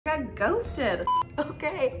got ghosted.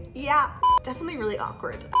 Okay, yeah, definitely really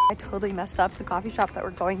awkward. I totally messed up the coffee shop that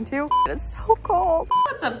we're going to. It is so cold.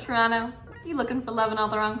 What's up, Toronto? You looking for love in all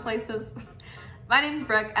the wrong places? My name's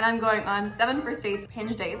Brooke and I'm going on 7 first dates,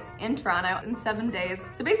 Hinge dates in Toronto in 7 days.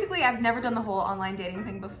 So basically I've never done the whole online dating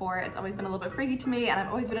thing before. It's always been a little bit freaky to me and I've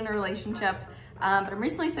always been in a relationship, but I'm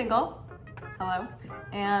recently single. Hello.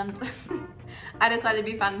 And I decided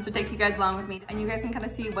it'd be fun to take you guys along with me and you guys can kind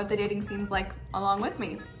of see what the dating scene's like along with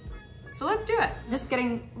me. So let's do it. Just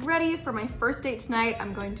getting ready for my first date tonight.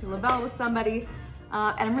 I'm going to Laval with somebody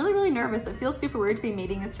and I'm really nervous. It feels super weird to be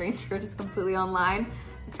meeting a stranger just completely online.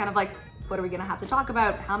 It's kind of like, what are we gonna have to talk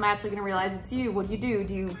about? How am I actually gonna realize it's you? What do?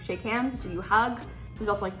 Do you shake hands? Do you hug? There's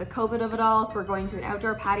also like the COVID of it all. So we're going to an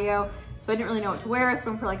outdoor patio. So I didn't really know what to wear. So I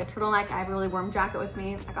went for like a turtleneck. I have a really warm jacket with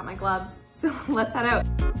me. I got my gloves. So let's head out.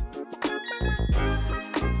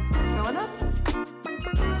 Going up.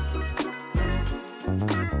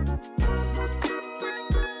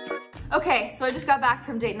 Okay, so I just got back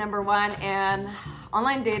from date number 1 and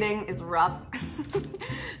online dating is rough.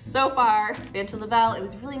 So far, been to Laval. It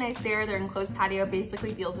was really nice there. Their enclosed patio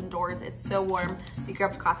basically feels indoors. It's so warm. We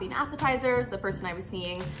grabbed coffee and appetizers. The person I was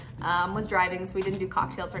seeing was driving, so we didn't do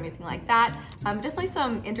cocktails or anything like that. Definitely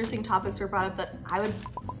some interesting topics were brought up that I would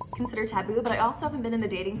consider taboo, but I also haven't been in the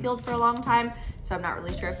dating field for a long time, so I'm not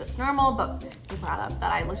really sure if that's normal, but they brought up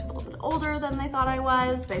that I looked a little bit older than they thought I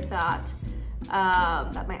was. They thought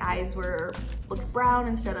that my eyes looked brown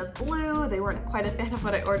instead of blue. They weren't quite a fan of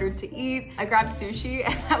what I ordered to eat. I grabbed sushi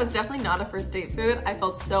and that was definitely not a first date food. I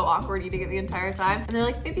felt so awkward eating it the entire time. And they're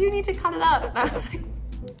like, maybe you need to cut it up. And I was like,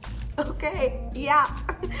 okay, yeah.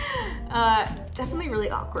 Definitely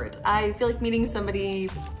really awkward. I feel like meeting somebody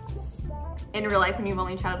in real life when you've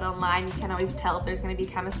only chatted online, you can't always tell if there's gonna be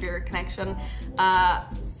chemistry or connection.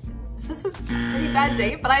 So this was a pretty bad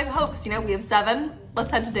date, but I have hopes, you know, we have 7. Let's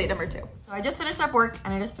head to date number 2. So I just finished up work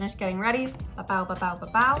and I just finished getting ready. Ba-bow, ba-bow,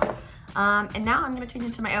 ba-bow. And now I'm gonna change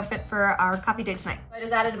into my outfit for our coffee date tonight. So I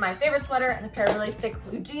just added my favorite sweater and a pair of really thick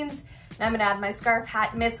blue jeans. Now I'm gonna add my scarf,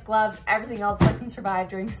 hat, mitts, gloves, everything else so I can survive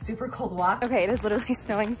during a super cold walk. Okay, it is literally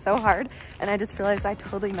snowing so hard and I just realized I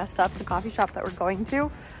totally messed up the coffee shop that we're going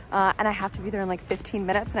to. And I have to be there in like 15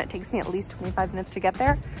 minutes and it takes me at least 25 minutes to get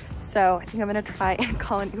there. So I think I'm gonna try and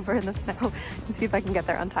call an Uber in the snow and see if I can get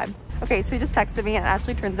there on time. Okay, so he just texted me and it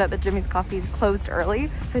actually turns out that Jimmy's Coffee is closed early.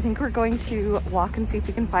 So I think we're going to walk and see if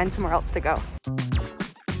we can find somewhere else to go.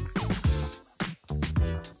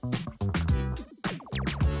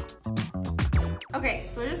 Okay,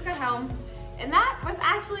 so I just got home and that was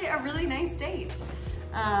actually a really nice date.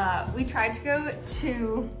 We tried to go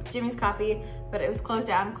to Jimmy's Coffee, but it was closed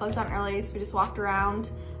down early, so we just walked around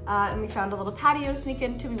and we found a little patio to sneak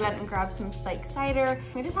into. We went and grabbed some spiked cider.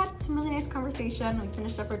 We just had some really nice conversation. We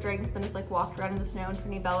finished up our drinks, then just like walked around in the snow in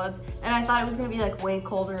Trinity Bellwoods. And I thought it was gonna be like way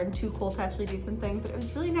colder and too cold to actually do something, but it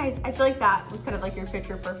was really nice. I feel like that was kind of like your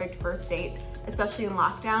picture perfect first date, especially in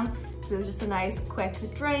lockdown. So it was just a nice quick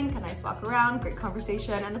drink, a nice walk around, great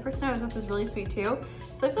conversation, and the person I was with was really sweet too.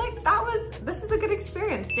 So I feel like this is a good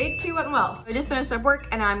experience. Date 2 went well. I just finished up work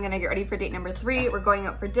and now I'm gonna get ready for date number 3. We're going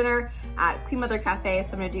out for dinner at Queen Mother Cafe,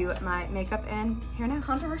 so I'm gonna do my makeup and hair now.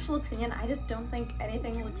 Controversial opinion, I just don't think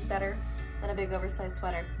anything looks better than a big oversized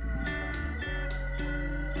sweater.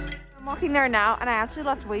 I'm walking there now and I actually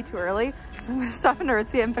left way too early, so I'm gonna stop in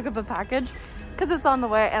Narcity and pick up a package because it's on the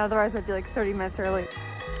way and otherwise I'd be like 30 minutes early.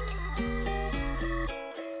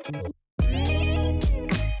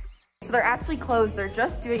 So they're actually closed. They're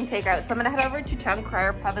just doing takeout. So I'm gonna head over to Town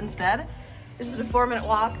Crier Pub instead. This is a 4-minute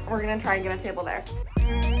walk. We're gonna try and get a table there.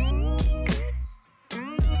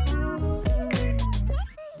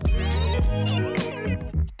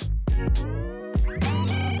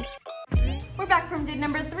 We're back from date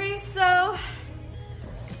number 3, so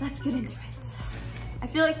let's get into it. I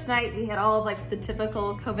feel like tonight we had all of like the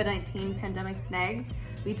typical COVID-19 pandemic snags.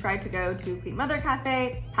 We tried to go to Queen Mother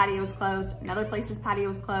Cafe, patio was closed, another place's patio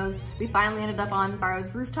was closed. We finally ended up on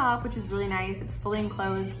Barrow's rooftop, which was really nice. It's fully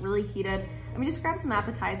enclosed, really heated. And we just grabbed some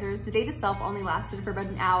appetizers. The date itself only lasted for about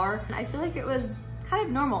an hour. And I feel like it was kind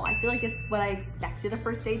of normal. I feel like it's what I expected a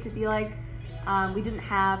first date to be like. We didn't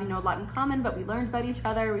have, you know, a lot in common, but we learned about each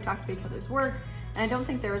other. We talked about each other's work. And I don't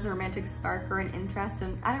think there was a romantic spark or an interest.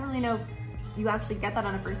 And I don't really know if you actually get that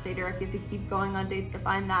on a first date or if you have to keep going on dates to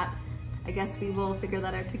find that. I guess we will figure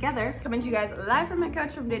that out together. Coming to you guys live from my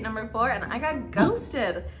couch from date number 4 and I got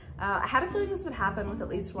ghosted. I had a feeling this would happen with at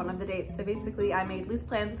least one of the dates. So basically I made loose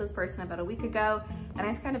plans with this person about a week ago and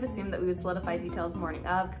I just kind of assumed that we would solidify details morning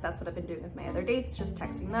of because that's what I've been doing with my other dates, just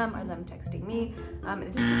texting them or them texting me. It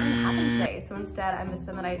just didn't really happen today. So instead I'm gonna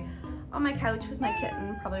spend the night on my couch with my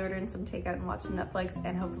kitten, probably ordering some takeout and watching Netflix,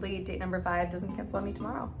 and hopefully date number 5 doesn't cancel on me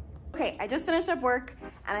tomorrow. Okay, I just finished up work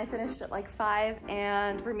and I finished at like 5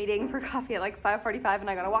 and we're meeting for coffee at like 5:45 and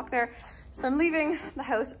I gotta walk there. So I'm leaving the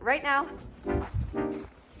house right now.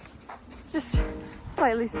 Just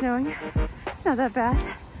slightly snowing. It's not that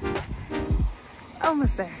bad.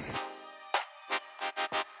 Almost there.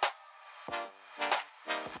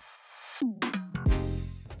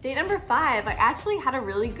 Date number 5, I actually had a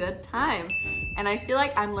really good time. And I feel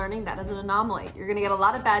like I'm learning that as an anomaly. You're gonna get a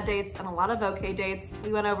lot of bad dates and a lot of okay dates.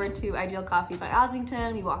 We went over to Ideal Coffee by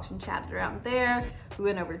Ossington. We walked and chatted around there. We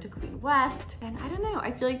went over to Queen West. And I don't know,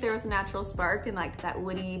 I feel like there was a natural spark and like that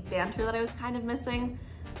witty banter that I was kind of missing.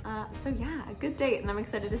 So yeah, a good date, and I'm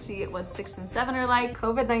excited to see what 6 and 7 are like.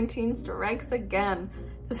 COVID-19 strikes again.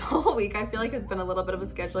 This whole week I feel like has been a little bit of a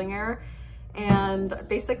scheduling error. And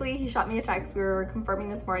basically he shot me a text. We were confirming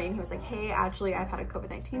this morning. He was like, hey, actually I've had a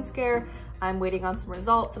COVID-19 scare. I'm waiting on some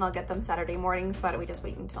results and I'll get them Saturday morning. So why don't we just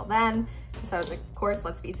wait until then? So I was like, of course,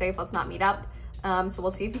 let's be safe. Let's not meet up. So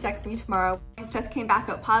we'll see if he texts me tomorrow. His test came back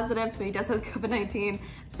out positive, so he does have COVID-19.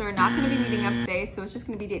 So we're not gonna be meeting up today. So it's just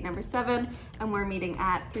gonna be date number 7. And we're meeting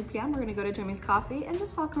at 3 p.m. We're gonna go to Jimmy's Coffee and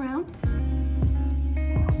just walk around.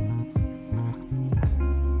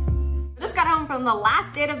 Just got home from the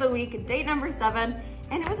last date of the week, date number 7,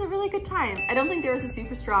 and it was a really good time. I don't think there was a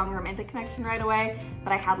super strong romantic connection right away,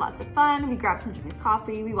 but I had lots of fun. We grabbed some Jimmy's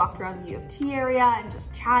Coffee, we walked around the U of T area and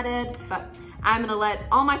just chatted. But I'm gonna let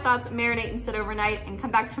all my thoughts marinate and sit overnight and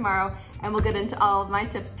come back tomorrow and we'll get into all of my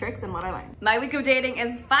tips, tricks, and what I learned. My week of dating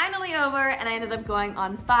is finally over and I ended up going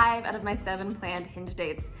on 5 out of my 7 planned Hinge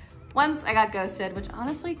dates. Once I got ghosted, which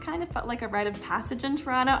honestly kind of felt like a rite of passage in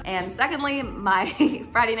Toronto. And secondly, my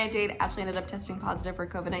Friday night date actually ended up testing positive for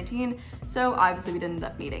COVID-19. So obviously we didn't end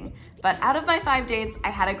up meeting. But out of my 5 dates, I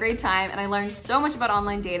had a great time and I learned so much about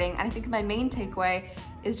online dating. And I think my main takeaway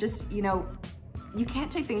is just, you know, you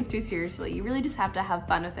can't take things too seriously. You really just have to have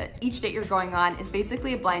fun with it. Each date you're going on is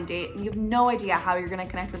basically a blind date and you have no idea how you're gonna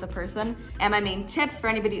connect with a person. And my main tips for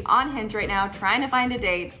anybody on Hinge right now trying to find a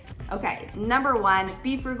date. Okay, number 1,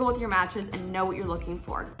 be frugal with your matches and know what you're looking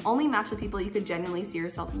for. Only match with people you could genuinely see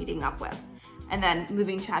yourself meeting up with. And then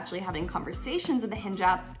moving to actually having conversations in the Hinge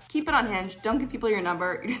app. Keep it on Hinge, don't give people your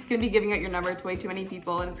number. You're just gonna be giving out your number to way too many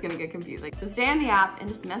people and it's gonna get confusing. So stay on the app and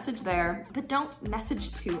just message there, but don't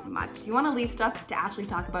message too much. You wanna leave stuff to actually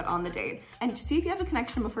talk about on the date and see if you have a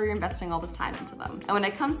connection before you're investing all this time into them. And when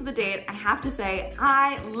it comes to the date, I have to say,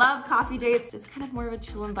 I love coffee dates. It's kind of more of a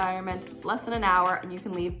chill environment. It's less than an hour and you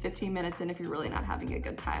can leave 15 minutes in if you're really not having a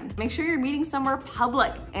good time. Make sure you're meeting somewhere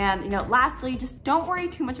public. And you know, lastly, just don't worry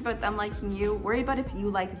too much about them liking you. Worry about if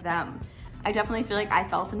you like them. I definitely feel like I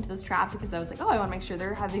fell into this trap because I was like, oh, I want to make sure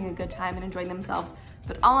they're having a good time and enjoying themselves.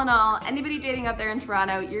 But all in all, anybody dating out there in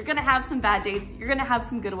Toronto, you're gonna have some bad dates, you're gonna have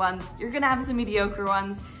some good ones, you're gonna have some mediocre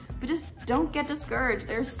ones, but just don't get discouraged.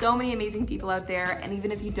 There's so many amazing people out there, and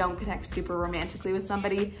even if you don't connect super romantically with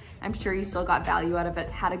somebody, I'm sure you still got value out of it,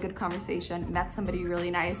 had a good conversation, met somebody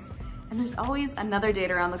really nice, and there's always another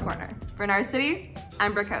date around the corner. For Narcity,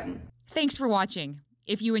 I'm Brooke Houghton. Thanks for watching.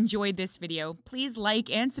 If you enjoyed this video, please like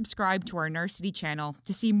and subscribe to our Narcity channel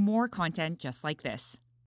to see more content just like this.